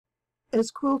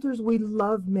As quilters, we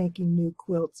love making new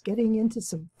quilts, getting into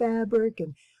some fabric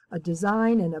and a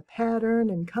design and a pattern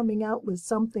and coming out with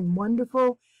something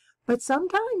wonderful. But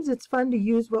sometimes it's fun to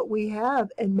use what we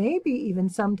have, and maybe even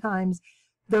sometimes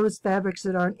those fabrics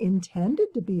that aren't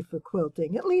intended to be for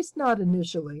quilting, at least not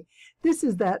initially. This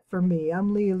is that for me.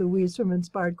 I'm Leah Louise from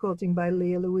Inspired Quilting by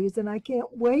Leah Louise, and I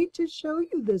can't wait to show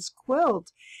you this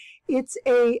quilt. It's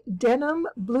a denim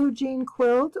blue jean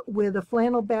quilt with a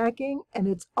flannel backing, and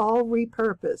it's all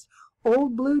repurposed.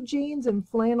 Old blue jeans and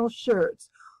flannel shirts.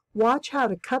 Watch how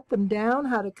to cut them down,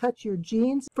 how to cut your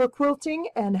jeans for quilting,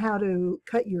 and how to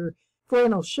cut your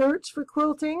flannel shirts for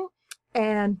quilting,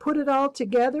 and put it all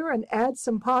together and add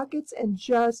some pockets and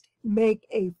just make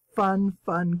a fun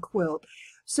quilt.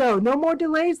 So no more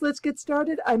delays, let's get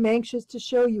started. I'm anxious to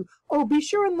show you. Oh, be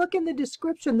sure and look in the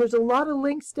description. There's a lot of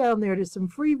links down there to some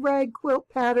free rag quilt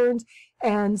patterns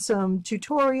and some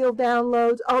tutorial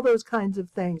downloads, all those kinds of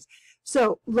things.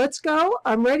 So let's go.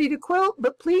 I'm ready to quilt,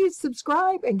 but please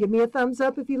subscribe and give me a thumbs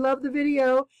up if you love the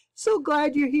video. So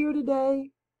glad you're here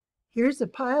today. Here's a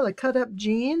pile of cut up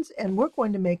jeans, and we're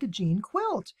going to make a jean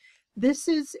quilt. This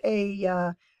is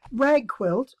a rag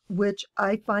quilt, which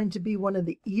I find to be one of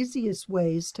the easiest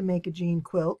ways to make a jean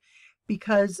quilt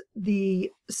because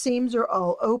the seams are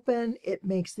all open. It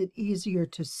makes it easier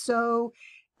to sew,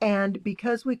 and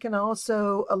because we can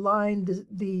also align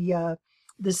the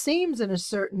seams in a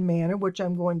certain manner, which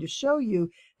I'm going to show you,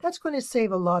 that's going to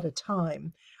save a lot of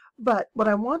time. But what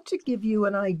I want to give you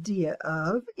an idea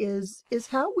of is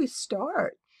how we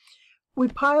start. We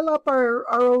pile up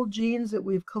our old jeans that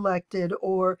we've collected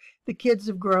or the kids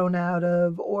have grown out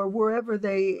of or wherever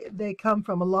they come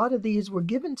from. A lot of these were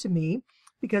given to me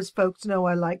because folks know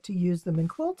I like to use them in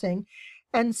quilting.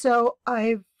 And so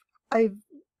I've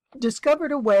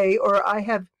discovered a way, or I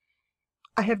have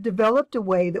developed a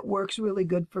way that works really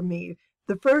good for me.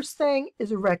 The first thing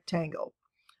is a rectangle.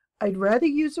 I'd rather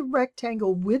use a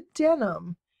rectangle with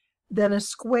denim than a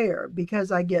square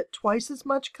because I get twice as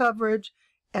much coverage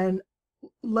and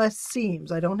less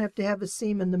seams. I don't have to have a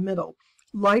seam in the middle.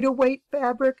 Lighter weight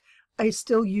fabric, I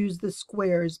still use the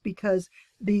squares because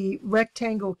the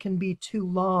rectangle can be too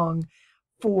long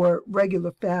for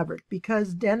regular fabric.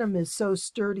 Because denim is so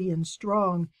sturdy and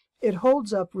strong, it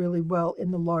holds up really well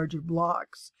in the larger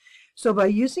blocks. So by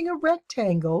using a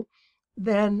rectangle,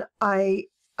 then I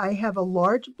have a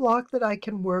large block that I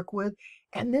can work with,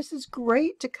 and this is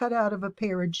great to cut out of a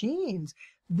pair of jeans.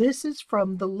 This is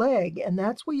from the leg, and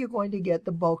that's where you're going to get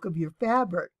the bulk of your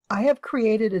fabric. I have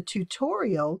created a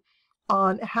tutorial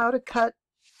on how to cut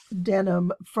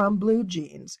denim from blue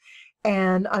jeans,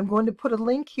 and I'm going to put a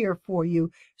link here for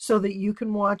you so that you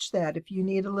can watch that. If you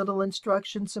need a little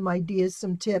instruction, some ideas,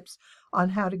 some tips on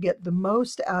how to get the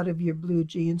most out of your blue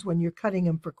jeans when you're cutting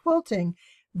them for quilting,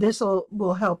 this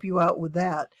will help you out with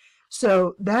that.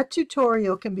 So that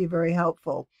tutorial can be very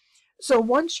helpful. So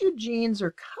once your jeans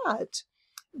are cut,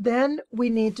 then we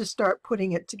need to start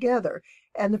putting it together.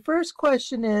 And the first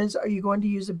question is, are you going to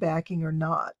use a backing or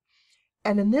not?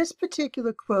 And in this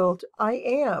particular quilt, I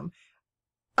am.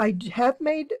 I have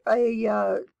made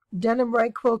a denim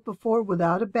rag quilt before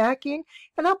without a backing,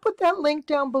 and I'll put that link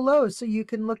down below so you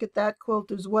can look at that quilt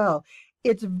as well.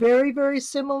 It's very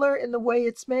similar in the way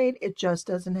it's made. It just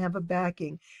doesn't have a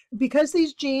backing. Because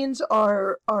these jeans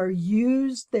are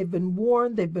used, they've been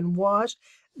worn, they've been washed,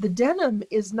 the denim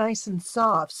is nice and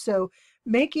soft. So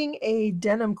making a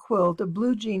denim quilt, a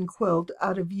blue jean quilt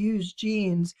out of used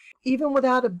jeans, even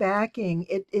without a backing,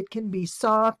 it can be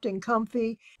soft and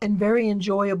comfy and very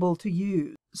enjoyable to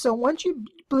use. So once your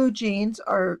blue jeans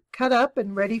are cut up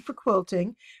and ready for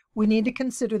quilting, we need to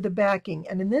consider the backing.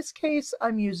 And in this case,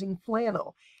 I'm using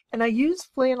flannel. And I use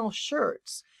flannel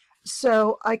shirts.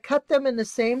 So I cut them in the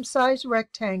same size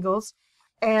rectangles,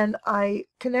 and I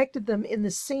connected them in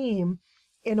the seam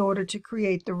in order to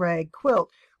create the rag quilt.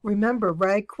 Remember,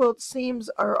 rag quilt seams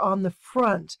are on the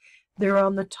front. They're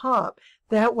on the top.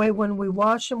 That way, when we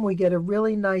wash them, we get a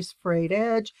really nice frayed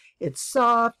edge. It's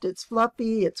soft, it's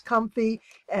fluffy, it's comfy,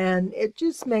 and it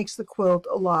just makes the quilt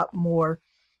a lot more,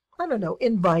 I don't know,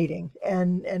 inviting,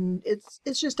 and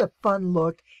it's just a fun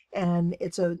look, and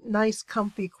it's a nice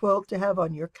comfy quilt to have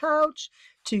on your couch,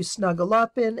 to snuggle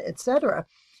up in, etc.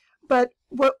 But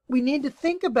what we need to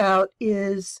think about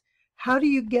is, how do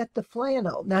you get the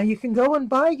flannel? Now you can go and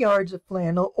buy yards of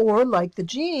flannel, or like the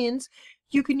jeans,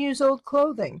 you can use old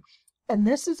clothing. And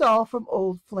this is all from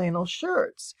old flannel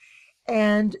shirts.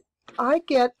 And I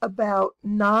get about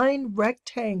 9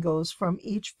 rectangles from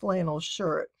each flannel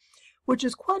shirt, which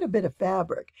is quite a bit of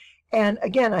fabric. And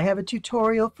again, I have a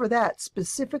tutorial for that,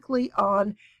 specifically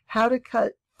on how to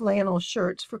cut flannel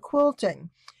shirts for quilting.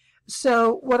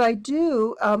 So what I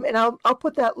do, and I'll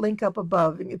put that link up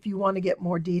above if you want to get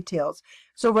more details.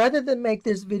 So rather than make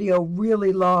this video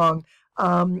really long,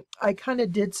 I kind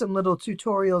of did some little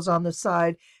tutorials on the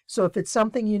side. So if it's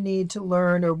something you need to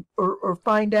learn or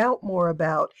find out more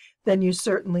about, then you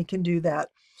certainly can do that.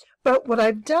 But what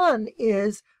I've done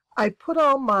is I put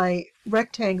all my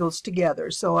rectangles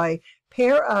together. So I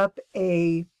pair up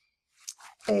a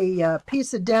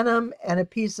piece of denim and a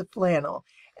piece of flannel,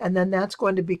 and then that's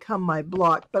going to become my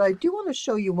block. But I do want to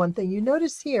show you one thing. You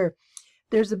notice here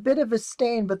there's a bit of a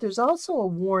stain, but there's also a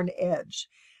worn edge.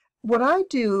 What I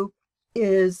do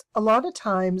is a lot of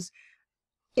times,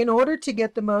 in order to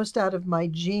get the most out of my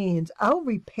jeans, I'll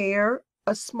repair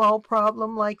a small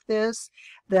problem like this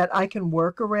that I can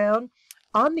work around.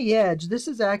 On the edge, this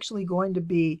is actually going to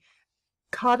be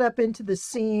caught up into the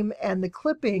seam, and the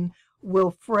clipping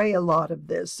will fray a lot of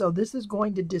this. So this is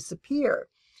going to disappear.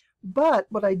 But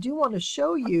what I do want to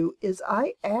show you is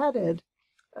I added,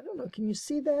 I don't know, can you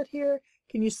see that here?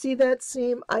 Can you see that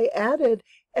seam? I added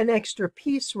an extra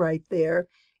piece right there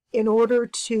in order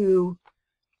to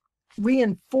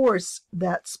reinforce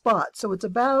that spot. So it's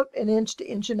about an inch to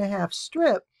inch and a half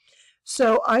strip.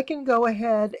 So I can go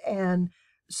ahead and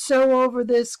sew over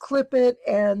this, clip it,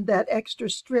 and that extra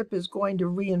strip is going to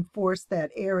reinforce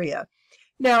that area.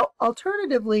 Now,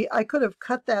 alternatively, I could have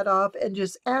cut that off and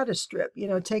just add a strip, you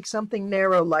know, take something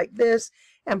narrow like this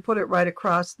and put it right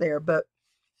across there. But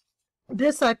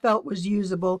this I felt was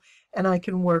usable, and I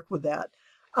can work with that.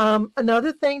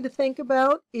 Another thing to think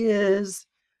about is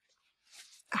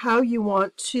how you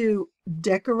want to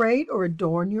decorate or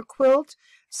adorn your quilt.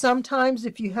 Sometimes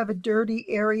if you have a dirty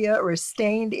area or a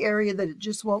stained area that it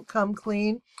just won't come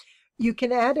clean, you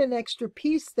can add an extra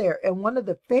piece there. And one of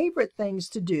the favorite things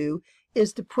to do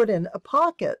is to put in a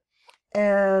pocket.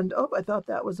 And, oh, I thought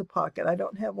that was a pocket. I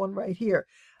don't have one right here.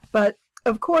 But,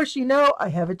 of course, you know, I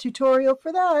have a tutorial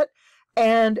for that.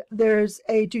 And there's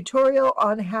a tutorial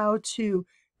on how to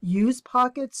use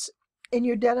pockets in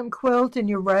your denim quilt and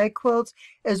your rag quilts,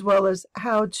 as well as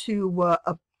how to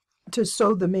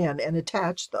sew them in and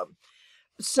attach them.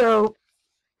 So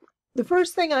the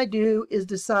first thing I do is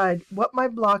decide what my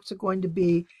blocks are going to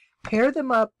be, pair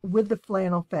them up with the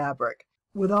flannel fabric.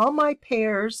 With all my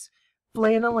pairs,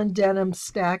 flannel and denim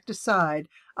stacked aside,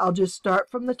 I'll just start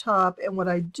from the top, and what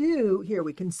I do, here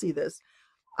we can see this,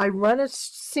 I run a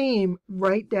seam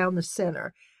right down the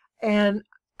center, and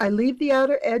I leave the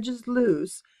outer edges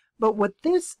loose, but what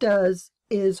this does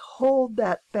is hold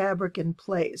that fabric in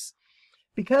place.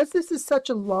 Because this is such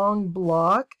a long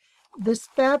block, this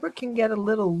fabric can get a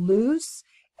little loose,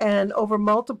 and over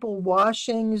multiple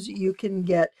washings you can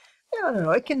get, I don't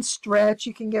know, it can stretch,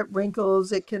 you can get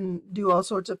wrinkles, it can do all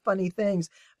sorts of funny things.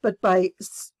 But by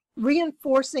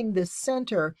reinforcing this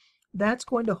center, that's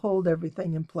going to hold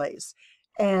everything in place.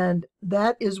 And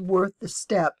that is worth the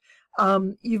step.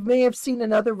 You may have seen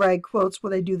in other rag quilts where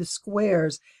they do the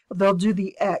squares, they'll do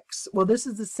the X. Well, this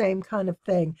is the same kind of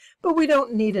thing, but we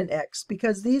don't need an X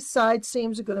because these side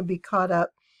seams are going to be caught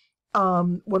up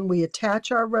when we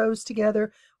attach our rows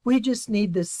together. We just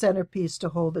need this centerpiece to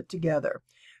hold it together.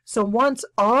 So once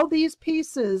all these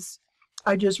pieces,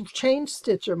 I just chain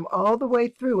stitch them all the way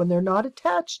through, and they're not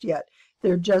attached yet.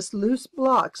 They're just loose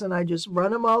blocks, and I just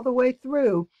run them all the way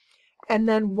through. And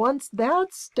then once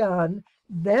that's done,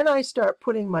 then I start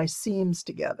putting my seams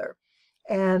together.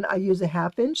 And I use a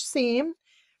 1/2 inch seam.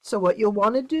 So what you'll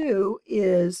want to do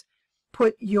is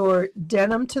put your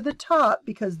denim to the top,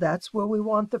 because that's where we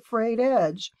want the frayed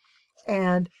edge,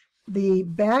 and the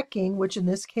backing, which in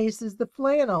this case is the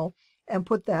flannel, and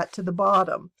put that to the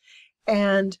bottom.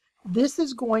 And this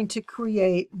is going to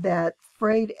create that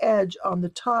frayed edge on the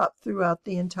top throughout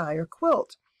the entire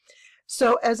quilt.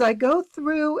 So as I go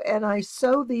through and I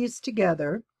sew these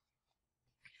together,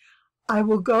 I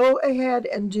will go ahead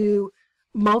and do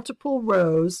multiple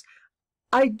rows.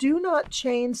 I do not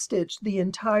chain stitch the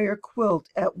entire quilt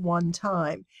at one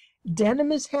time.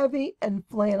 Denim is heavy and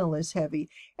flannel is heavy,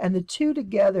 and the two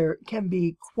together can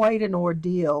be quite an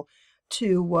ordeal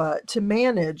to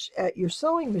manage at your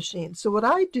sewing machine. So what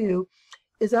I do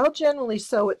is I'll generally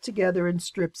sew it together in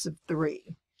strips of 3.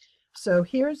 So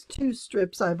here's 2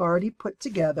 strips I've already put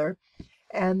together,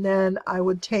 and then I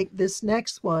would take this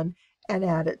next one and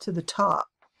add it to the top.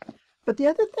 But the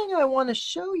other thing I want to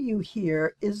show you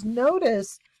here is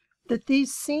notice that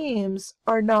these seams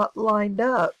are not lined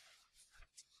up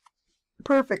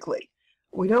perfectly.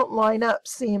 We don't line up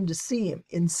seam to seam.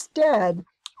 Instead,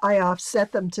 I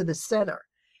offset them to the center.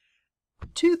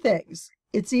 2 things.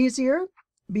 It's easier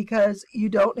because you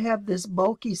don't have this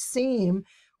bulky seam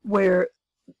where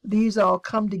these all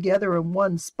come together in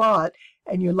one spot,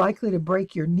 and you're likely to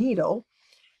break your needle.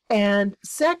 And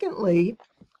secondly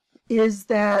is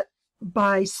that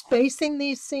by spacing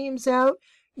these seams out,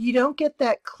 you don't get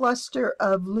that cluster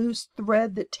of loose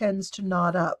thread that tends to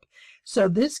knot up. So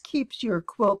this keeps your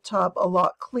quilt top a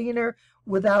lot cleaner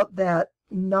without that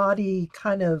knotty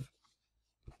kind of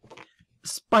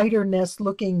spider nest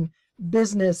looking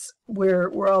business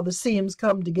where all the seams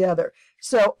come together.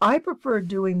 So I prefer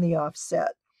doing the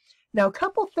offset. Now, a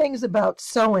couple things about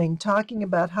sewing, talking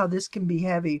about how this can be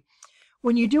heavy.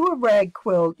 When you do a rag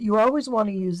quilt, you always want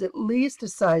to use at least a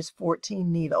size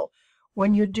 14 needle.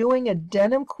 When you're doing a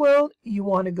denim quilt, you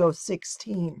want to go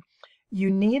 16. You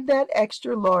need that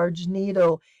extra large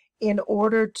needle in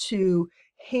order to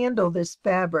handle this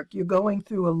fabric. You're going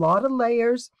through a lot of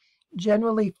layers,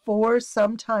 generally 4,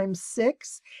 sometimes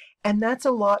 6, and that's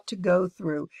a lot to go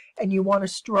through. And you want a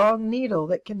strong needle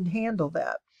that can handle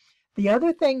that. The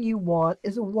other thing you want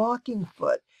is a walking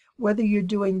foot. Whether you're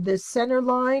doing this center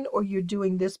line or you're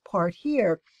doing this part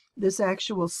here, this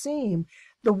actual seam,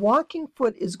 the walking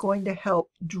foot is going to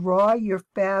help draw your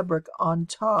fabric on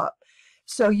top.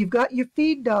 So you've got your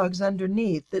feed dogs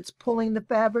underneath that's pulling the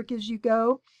fabric as you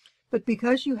go, but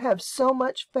because you have so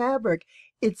much fabric,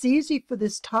 it's easy for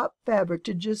this top fabric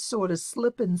to just sort of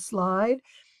slip and slide.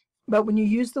 But when you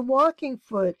use the walking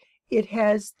foot, it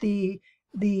has the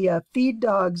feed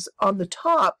dogs on the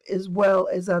top as well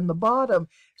as on the bottom,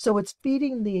 so it's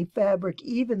feeding the fabric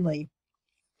evenly.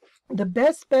 The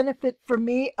best benefit for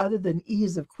me, other than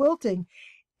ease of quilting,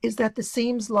 is that the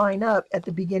seams line up at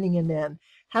the beginning and end.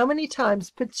 How many times,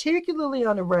 particularly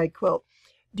on a rag quilt,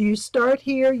 do you start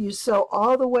here, you sew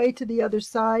all the way to the other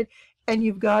side, and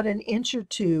you've got an inch or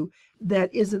two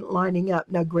that isn't lining up?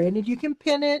 Now, granted, you can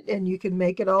pin it and you can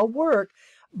make it all work,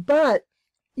 but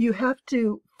you have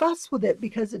to fuss with it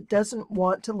because it doesn't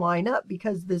want to line up,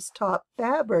 because this top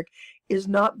fabric is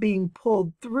not being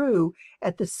pulled through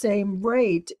at the same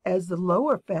rate as the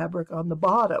lower fabric on the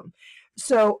bottom.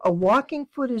 So a walking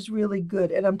foot is really good.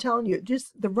 And I'm telling you,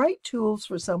 just the right tools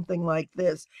for something like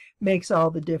this makes all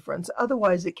the difference.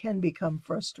 Otherwise, it can become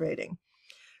frustrating.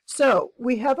 So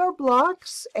we have our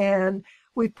blocks and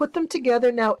we put them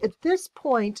together. Now, at this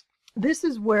point, this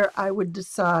is where I would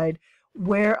decide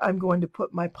where I'm going to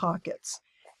put my pockets.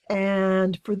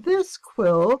 And for this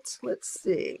quilt, let's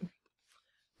see,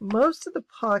 most of the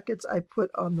pockets I put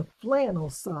on the flannel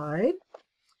side.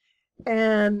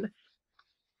 And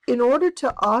in order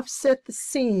to offset the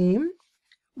seam,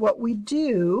 what we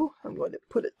do, I'm going to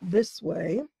put it this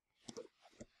way,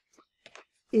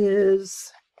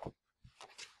 is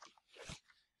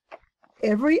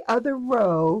every other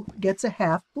row gets a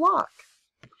half block.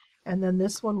 And then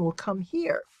this one will come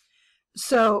here.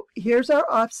 So here's our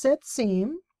offset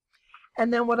seam.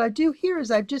 And then what I do here is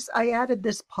I added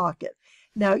this pocket.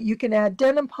 Now you can add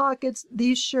denim pockets.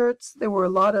 These shirts, there were a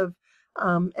lot of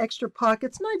extra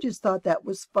pockets, and I just thought that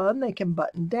was fun. They can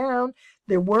button down.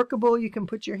 They're workable. You can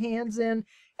put your hands in.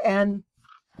 And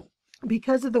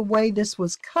because of the way this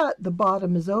was cut, the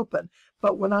bottom is open.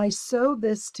 But when I sew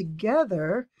this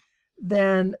together,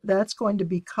 then that's going to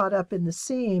be caught up in the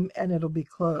seam and it'll be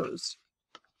closed.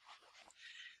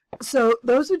 So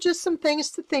those are just some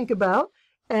things to think about.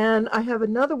 And I have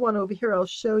another one over here I'll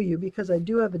show you because I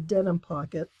do have a denim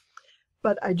pocket.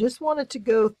 But I just wanted to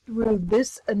go through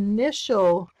this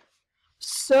initial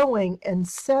sewing and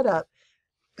setup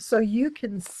so you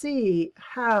can see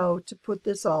how to put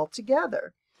this all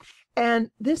together.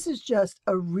 And this is just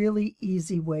a really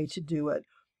easy way to do it.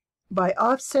 By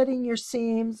offsetting your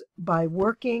seams, by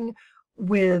working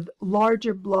with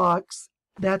larger blocks,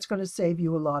 that's going to save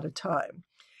you a lot of time.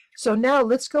 So now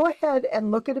let's go ahead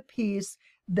and look at a piece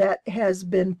that has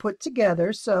been put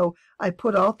together. So I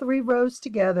put all 3 rows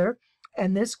together,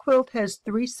 and this quilt has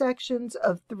 3 sections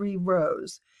of 3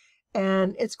 rows.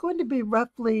 And it's going to be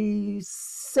roughly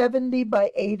 70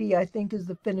 by 80, I think, is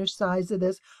the finished size of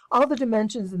this. All the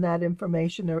dimensions and that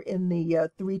information are in the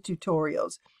 3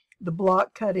 tutorials. The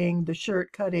block cutting, the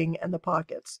shirt cutting, and the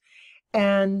pockets.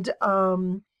 And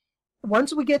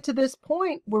once we get to this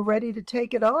point, we're ready to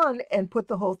take it on and put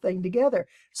the whole thing together.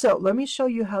 So let me show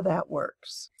you how that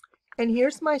works. And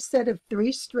here's my set of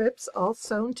 3 strips all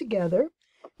sewn together.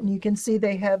 And you can see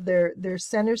they have their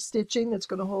center stitching that's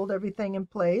going to hold everything in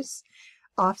place.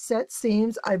 Offset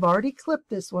seams. I've already clipped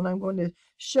this one. I'm going to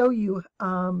show you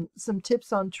some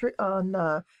tips on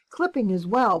clipping as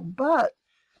well. But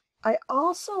I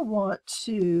also want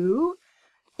to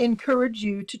encourage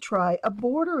you to try a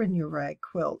border in your rag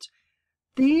quilt.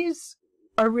 These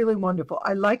are really wonderful.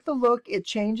 I like the look. It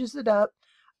changes it up.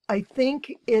 I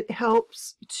think it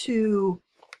helps to,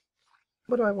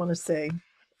 what do I want to say?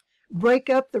 break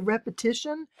up the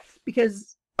repetition,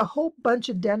 because a whole bunch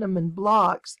of denim and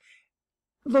blocks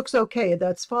looks okay,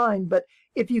 that's fine, but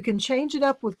if you can change it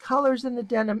up with colors in the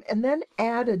denim and then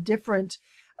add a different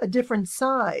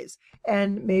size,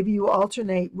 and maybe you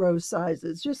alternate row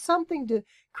sizes, just something to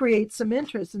create some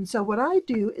interest. And so what I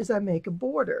do is I make a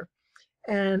border,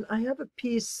 and I have a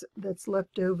piece that's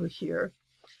left over here.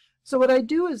 So what I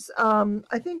do is,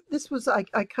 I think this was, I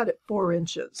cut it 4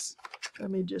 inches. Let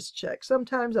me just check.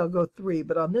 Sometimes I'll go 3,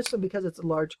 but on this one, because it's a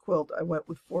large quilt, I went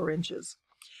with 4 inches.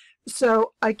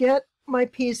 So I get my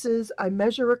pieces, I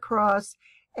measure across,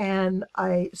 and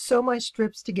I sew my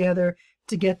strips together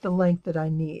to get the length that I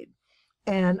need.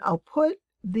 And I'll put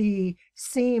the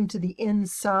seam to the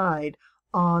inside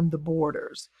on the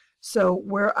borders. So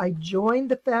where I join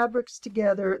the fabrics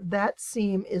together, that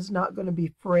seam is not going to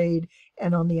be frayed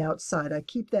and on the outside. I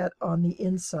keep that on the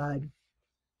inside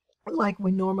like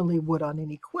we normally would on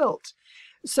any quilt.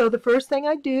 So the first thing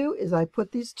I do is I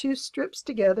put these 2 strips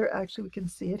together. Actually, we can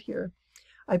see it here.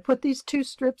 I put these 2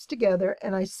 strips together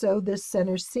and I sew this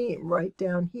center seam right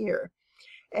down here.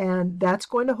 And that's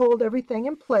going to hold everything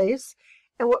in place.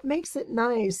 And what makes it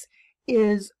nice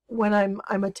is when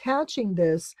I'm attaching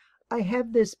this, I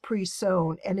have this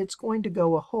pre-sewn, and it's going to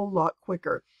go a whole lot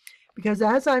quicker, because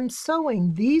as I'm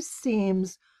sewing, these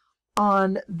seams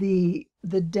on the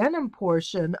denim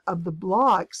portion of the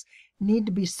blocks need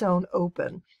to be sewn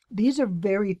open. These are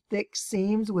very thick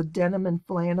seams with denim and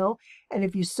flannel, and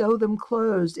if you sew them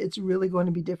closed, it's really going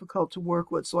to be difficult to work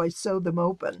with, so I sew them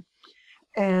open.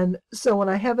 And so when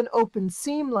I have an open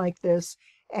seam like this,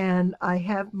 and I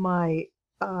have my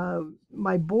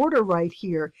my border right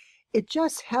here, it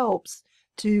just helps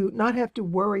to not have to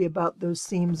worry about those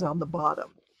seams on the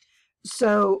bottom.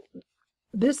 So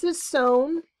this is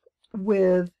sewn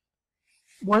with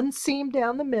 1 seam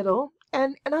down the middle,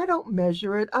 and I don't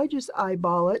measure it. I just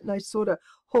eyeball it, and I sort of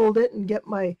hold it and get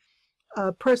my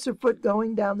presser foot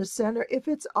going down the center. If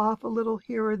it's off a little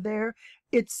here or there,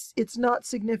 it's not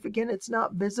significant. It's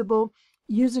not visible.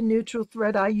 Use a neutral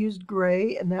thread. I used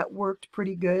gray, and that worked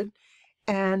pretty good.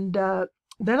 And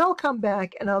then I'll come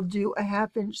back and I'll do a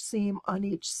 1/2 inch seam on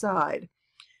each side.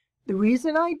 The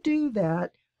reason I do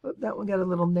that, oh, that one got a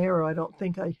little narrow. I don't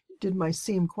think I did my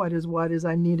seam quite as wide as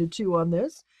I needed to on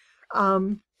this.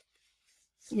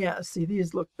 Yeah, see,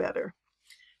 these look better.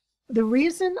 The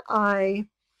reason I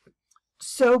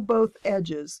sew both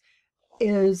edges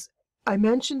is I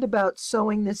mentioned about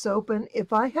sewing this open.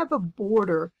 If I have a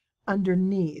border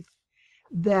underneath,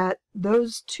 that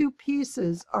those 2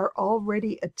 pieces are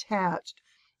already attached.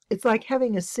 It's like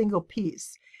having a single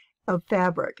piece of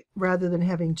fabric rather than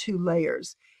having 2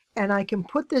 layers. And I can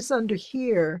put this under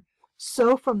here,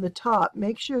 sew from the top,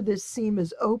 make sure this seam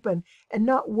is open, and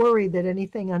not worry that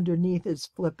anything underneath is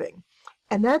flipping.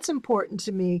 And that's important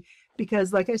to me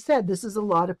because, like I said, this is a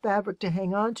lot of fabric to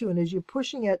hang on to, and as you're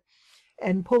pushing it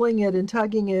and pulling it and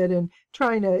tugging it and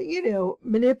trying to, you know,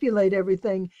 manipulate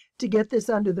everything to get this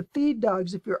under the feed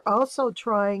dogs, if you're also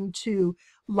trying to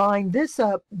line this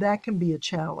up, that can be a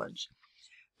challenge.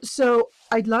 So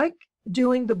I like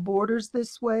doing the borders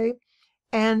this way,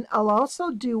 and I'll also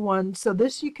do one, so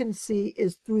this you can see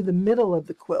is through the middle of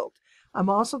the quilt. I'm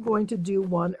also going to do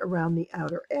one around the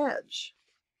outer edge.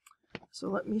 So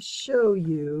let me show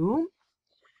you.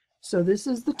 So this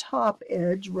is the top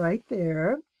edge right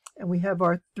there. And we have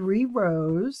our 3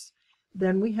 rows,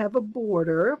 then we have a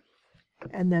border,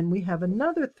 and then we have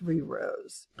another 3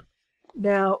 rows.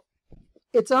 Now,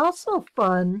 it's also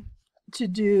fun to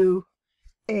do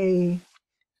a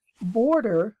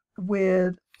border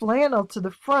with flannel to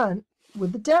the front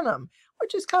with the denim,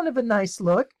 which is kind of a nice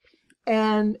look,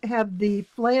 and have the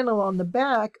flannel on the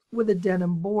back with a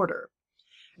denim border.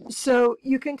 So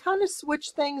you can kind of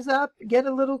switch things up, get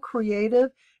a little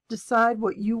creative, decide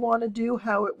what you want to do,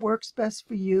 how it works best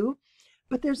for you.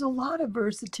 But there's a lot of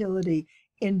versatility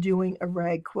in doing a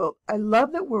rag quilt. I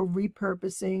love that we're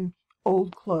repurposing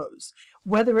old clothes,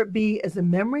 whether it be as a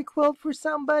memory quilt for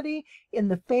somebody in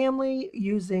the family,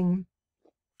 using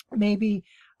maybe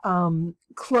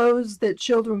clothes that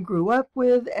children grew up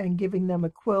with and giving them a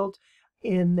quilt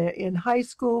in high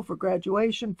school, for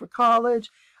graduation, for college,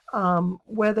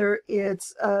 whether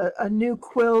it's a new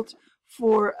quilt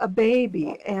for a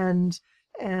baby, and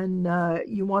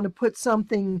you want to put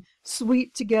something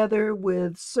sweet together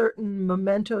with certain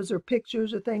mementos or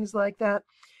pictures or things like that.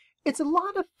 It's a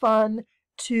lot of fun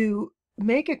to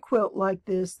make a quilt like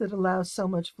this that allows so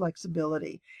much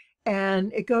flexibility,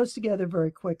 and it goes together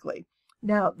very quickly.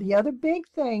 Now, the other big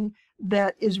thing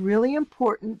that is really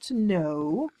important to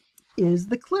know is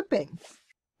the clipping.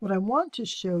 What I want to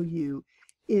show you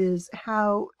is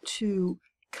how to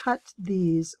cut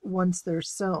these once they're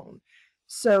sewn.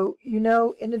 So, you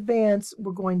know, in advance,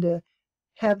 we're going to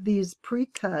have these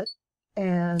pre-cut,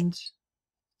 and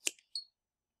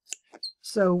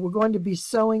so we're going to be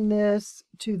sewing this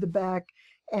to the back,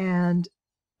 and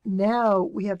now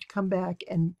we have to come back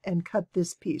and cut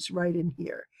this piece right in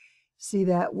here. See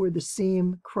that where the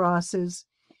seam crosses?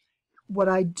 What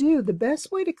I do, the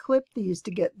best way to clip these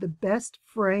to get the best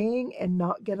fraying and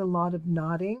not get a lot of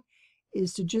knotting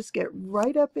is to just get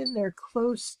right up in there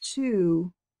close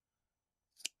to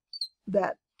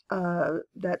that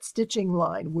that stitching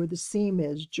line where the seam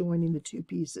is joining the two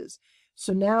pieces.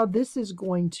 So now this is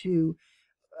going to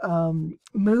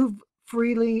move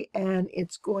freely, and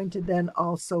it's going to then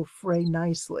also fray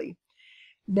nicely.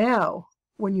 Now,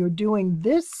 when you're doing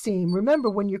this seam, remember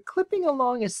when you're clipping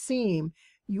along a seam,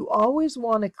 you always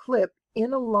want to clip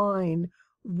in a line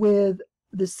with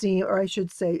the seam, or I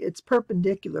should say it's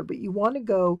perpendicular, but you want to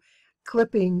go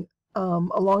clipping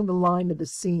along the line of the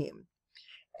seam.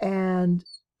 And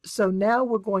so now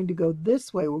we're going to go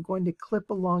this way. We're going to clip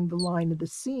along the line of the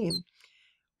seam.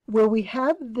 Where we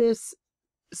have this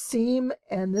seam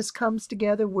and this comes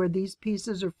together where these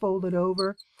pieces are folded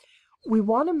over, we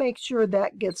want to make sure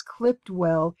that gets clipped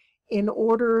well in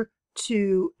order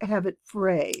to have it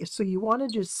fray. So you want to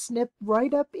just snip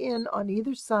right up in on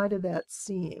either side of that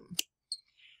seam.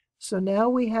 So now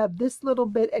we have this little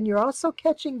bit, and you're also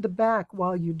catching the back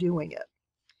while you're doing it.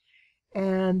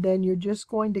 And then you're just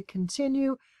going to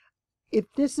continue. If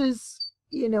this is,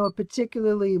 you know, a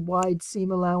particularly wide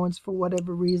seam allowance for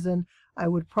whatever reason, I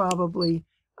would probably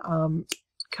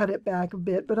cut it back a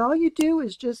bit. But all you do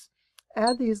is just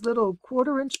add these little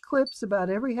 1/4 inch clips about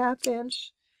every 1/2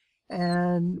 inch.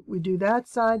 And we do that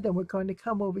side, then we're going to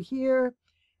come over here,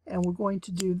 and we're going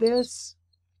to do this.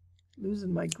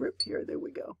 Losing my grip here, there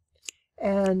we go.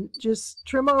 And just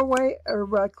trim our way,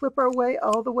 or clip our way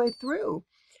all the way through.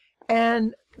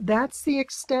 And that's the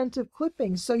extent of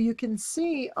clipping. So you can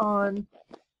see on,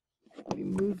 let me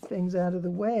move things out of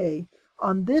the way,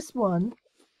 on this one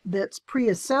that's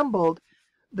pre-assembled,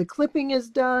 the clipping is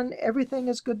done, everything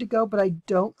is good to go, but I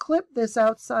don't clip this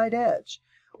outside edge.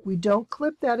 We don't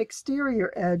clip that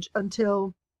exterior edge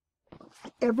until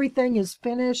everything is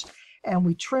finished, and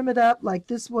we trim it up. Like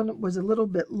this one was a little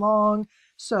bit long,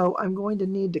 so I'm going to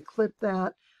need to clip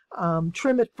that,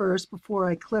 trim it first before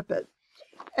I clip it.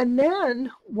 And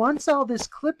then once all this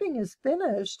clipping is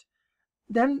finished,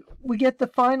 then we get the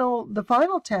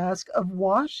final task of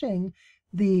washing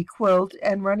the quilt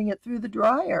and running it through the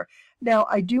dryer. Now,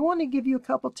 I do want to give you a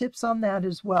couple tips on that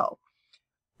as well.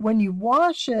 When you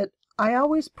wash it,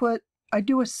 I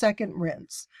do a second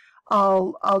rinse.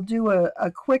 I'll do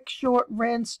a quick short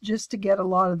rinse just to get a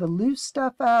lot of the loose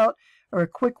stuff out, or a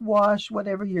quick wash,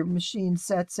 whatever your machine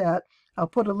sets at. I'll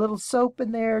put a little soap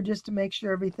in there just to make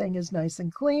sure everything is nice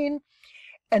and clean.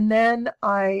 And then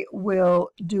I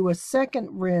will do a second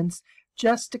rinse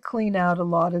just to clean out a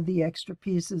lot of the extra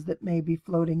pieces that may be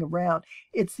floating around.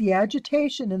 It's the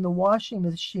agitation in the washing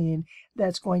machine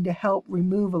that's going to help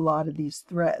remove a lot of these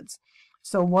threads.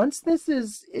 So once this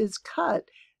is cut,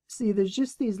 see there's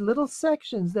just these little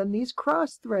sections, then these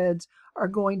cross threads are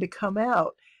going to come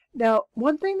out. Now,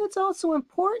 one thing that's also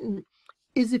important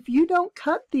is if you don't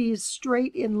cut these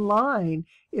straight in line,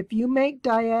 if you make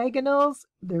diagonals,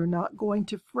 they're not going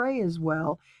to fray as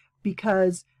well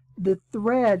because the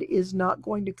thread is not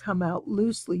going to come out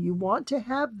loosely. You want to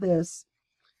have this,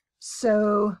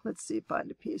 so let's see, find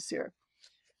a piece here.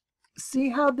 See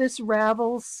how this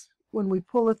ravels? When we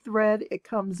pull a thread, it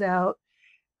comes out,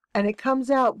 and it comes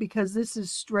out because this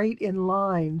is straight in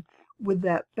line with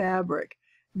that fabric.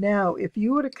 Now, if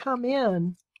you were to come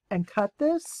in and cut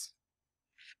this,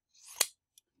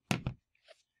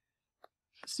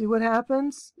 see what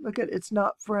happens? Look at, it's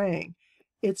not fraying.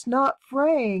 It's not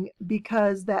fraying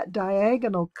because that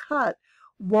diagonal cut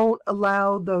won't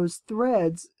allow those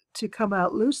threads to come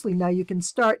out loosely. Now you can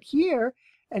start here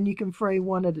and you can fray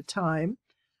one at a time,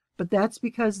 but that's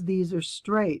because these are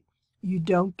straight. You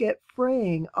don't get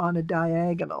fraying on a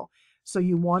diagonal. So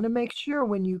you want to make sure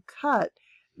when you cut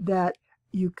that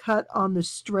you cut on the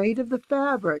straight of the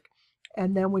fabric,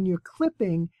 and then when you're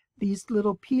clipping, these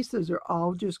little pieces are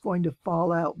all just going to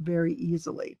fall out very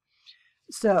easily.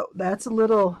 So that's a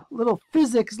little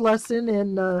physics lesson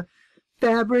in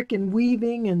fabric and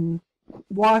weaving and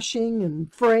washing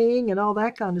and fraying and all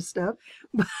that kind of stuff.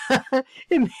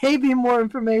 It may be more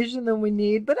information than we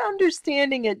need, but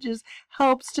understanding it just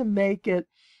helps to make it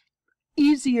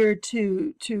easier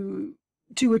to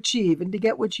achieve and to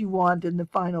get what you want in the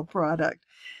final product.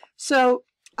 So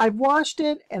I've washed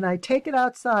it and I take it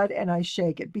outside and I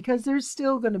shake it because there's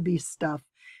still going to be stuff,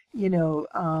 you know,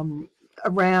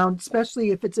 around,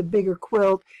 especially if it's a bigger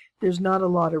quilt. There's not a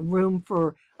lot of room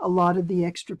for a lot of the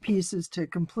extra pieces to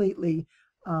completely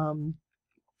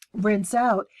rinse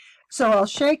out. So I'll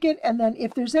shake it, and then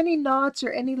if there's any knots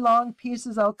or any long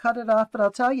pieces, I'll cut it off. But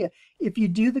I'll tell you, if you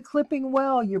do the clipping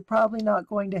well, you're probably not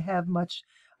going to have much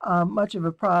of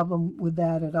a problem with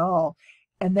that at all.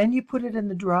 And then you put it in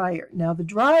the dryer. Now the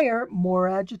dryer, more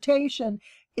agitation,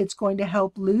 it's going to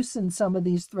help loosen some of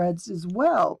these threads as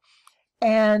well.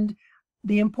 And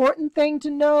the important thing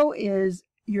to know is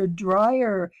your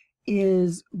dryer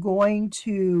is going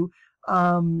to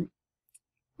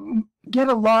get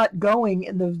a lot going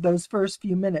in those first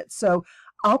few minutes. So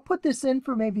I'll put this in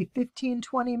for maybe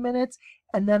 15-20 minutes,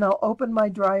 and then I'll open my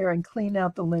dryer and clean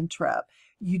out the lint trap.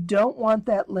 You don't want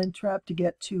that lint trap to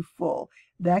get too full.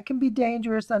 That can be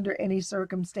dangerous under any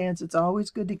circumstance. It's always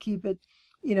good to keep it,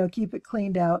 keep it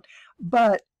cleaned out.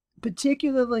 But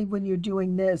particularly when you're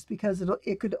doing this, because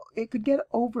it could get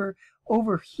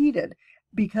overheated,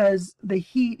 because the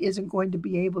heat isn't going to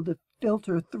be able to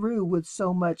filter through with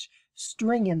so much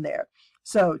string in there.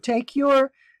 So take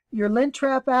your lint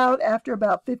trap out after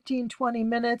about 15-20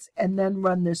 minutes, and then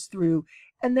run this through,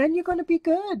 and then you're going to be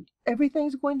good.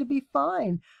 Everything's going to be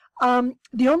fine.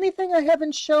 The only thing I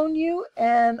haven't shown you,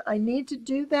 and I need to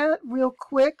do that real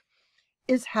quick,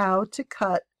 is how to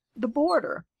cut the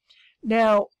border.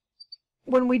 Now,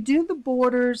 when we do the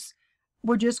borders,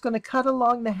 we're just going to cut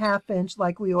along the 1/2 inch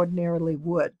like we ordinarily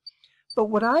would. But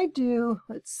what I do,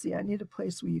 let's see, I need a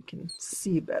place where you can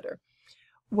see better.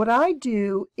 What I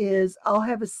do is I'll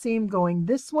have a seam going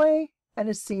this way and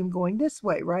a seam going this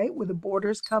way, right, where the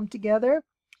borders come together.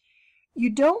 You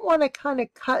don't want to kind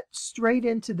of cut straight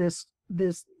into this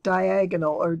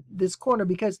diagonal or this corner,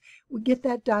 because we get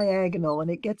that diagonal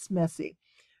and it gets messy.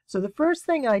 So the first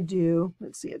thing I do,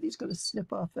 let's see, are these going to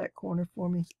snip off that corner for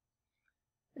me?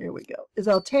 There we go. Is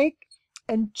I'll take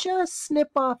and just snip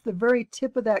off the very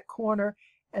tip of that corner,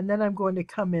 and then I'm going to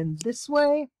come in this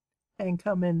way and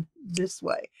come in this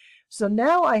way. So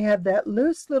now I have that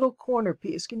loose little corner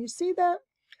piece. Can you see that?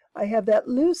 I have that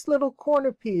loose little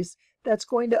corner piece that's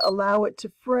going to allow it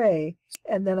to fray,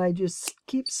 and then I just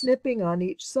keep snipping on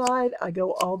each side. I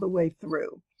go all the way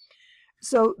through.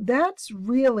 So that's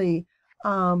really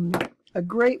a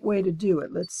great way to do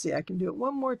it. Let's see, I can do it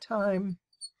one more time.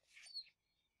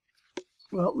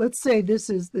 Well, let's say this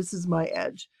is my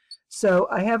edge. So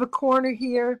I have a corner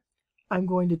here. I'm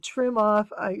going to trim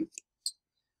off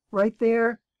right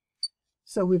there.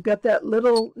 So we've got that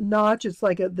little notch. It's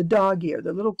like the dog ear,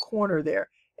 the little corner there.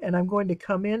 And I'm going to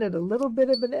come in at a little bit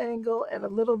of an angle and a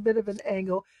little bit of an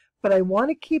angle. But I want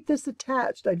to keep this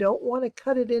attached. I don't want to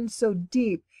cut it in so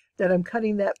deep that I'm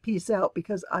cutting that piece out,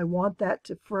 because I want that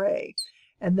to fray.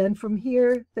 And then from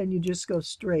here, then you just go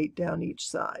straight down each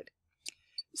side.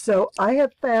 So I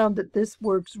have found that this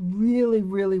works really,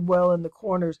 really well in the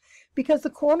corners, because the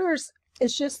corners,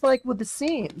 it's just like with the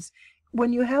seams.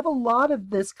 When you have a lot of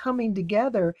this coming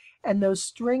together and those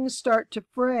strings start to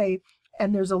fray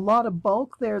and there's a lot of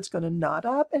bulk there, it's going to knot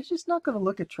up. It's just not going to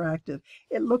look attractive.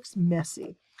 It looks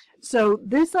messy. So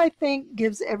this, I think,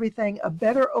 gives everything a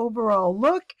better overall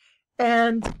look,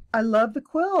 and I love the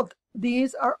quilt.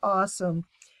 These are awesome.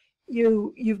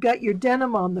 You've got your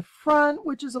denim on the front,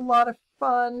 which is a lot of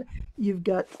fun. You've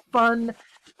got fun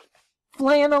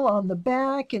flannel on the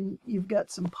back, and you've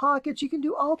got some pockets. You can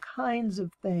do all kinds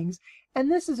of things,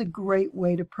 and this is a great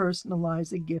way to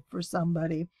personalize a gift for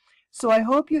somebody. So I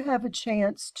hope you have a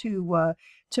chance to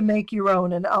make your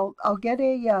own, and I'll get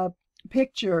a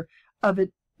picture of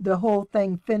it, the whole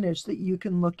thing finished, that you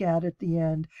can look at the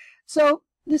end. So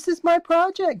this is my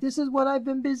project. This is what I've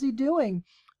been busy doing.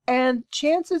 And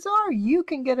chances are you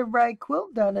can get a rag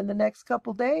quilt done in the next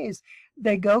couple days.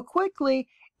 They go quickly.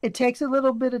 It takes a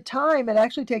little bit of time. It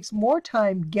actually takes more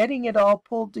time getting it all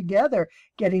pulled together,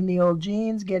 getting the old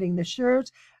jeans, getting the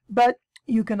shirts. But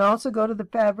you can also go to the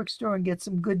fabric store and get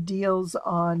some good deals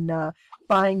on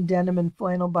buying denim and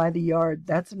flannel by the yard.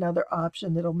 That's another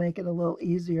option that'll make it a little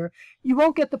easier. You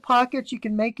won't get the pockets. You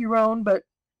can make your own, but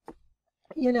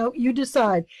you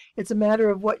decide. It's a matter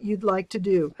of what you'd like to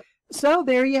do. So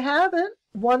there you have it.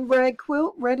 One rag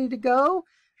quilt ready to go.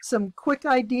 Some quick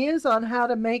ideas on how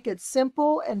to make it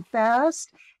simple and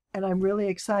fast. And I'm really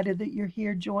excited that you're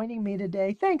here joining me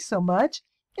today. Thanks so much.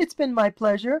 It's been my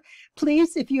pleasure.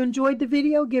 Please, if you enjoyed the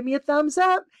video, give me a thumbs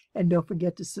up. And don't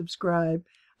forget to subscribe.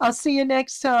 I'll see you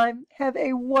next time. Have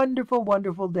a wonderful,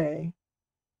 wonderful day.